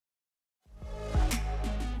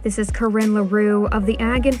This is Corinne LaRue of the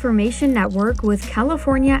Ag Information Network with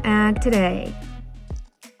California Ag Today.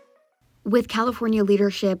 With California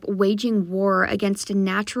leadership waging war against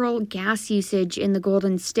natural gas usage in the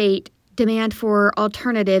Golden State, demand for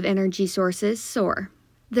alternative energy sources soar.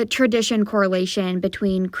 The tradition correlation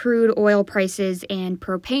between crude oil prices and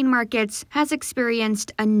propane markets has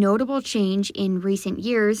experienced a notable change in recent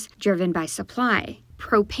years, driven by supply.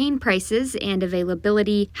 Propane prices and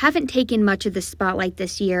availability haven't taken much of the spotlight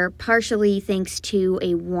this year, partially thanks to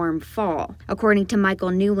a warm fall. According to Michael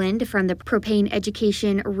Newland from the Propane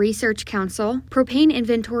Education Research Council, propane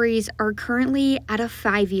inventories are currently at a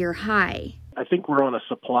 5-year high. I think we're on a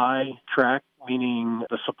supply track, meaning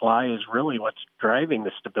the supply is really what's driving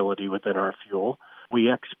the stability within our fuel. We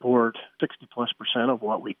export 60+% of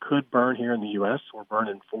what we could burn here in the U.S. We're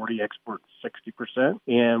burning 40, export 60%.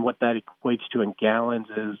 And what that equates to in gallons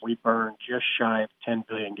is we burn just shy of 10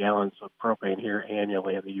 billion gallons of propane here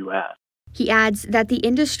annually in the U.S. He adds that the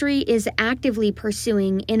industry is actively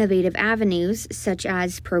pursuing innovative avenues, such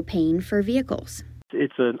as propane for vehicles.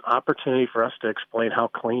 It's an opportunity for us to explain how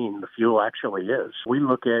clean the fuel actually is. We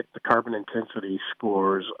look at the carbon intensity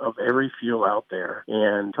scores of every fuel out there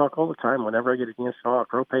and talk all the time whenever I get a chance to talk.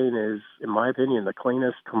 Propane is, in my opinion, the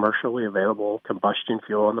cleanest commercially available combustion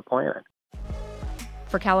fuel on the planet.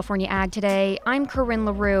 For California Ag Today, I'm Corinne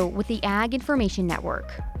LaRue with the Ag Information Network.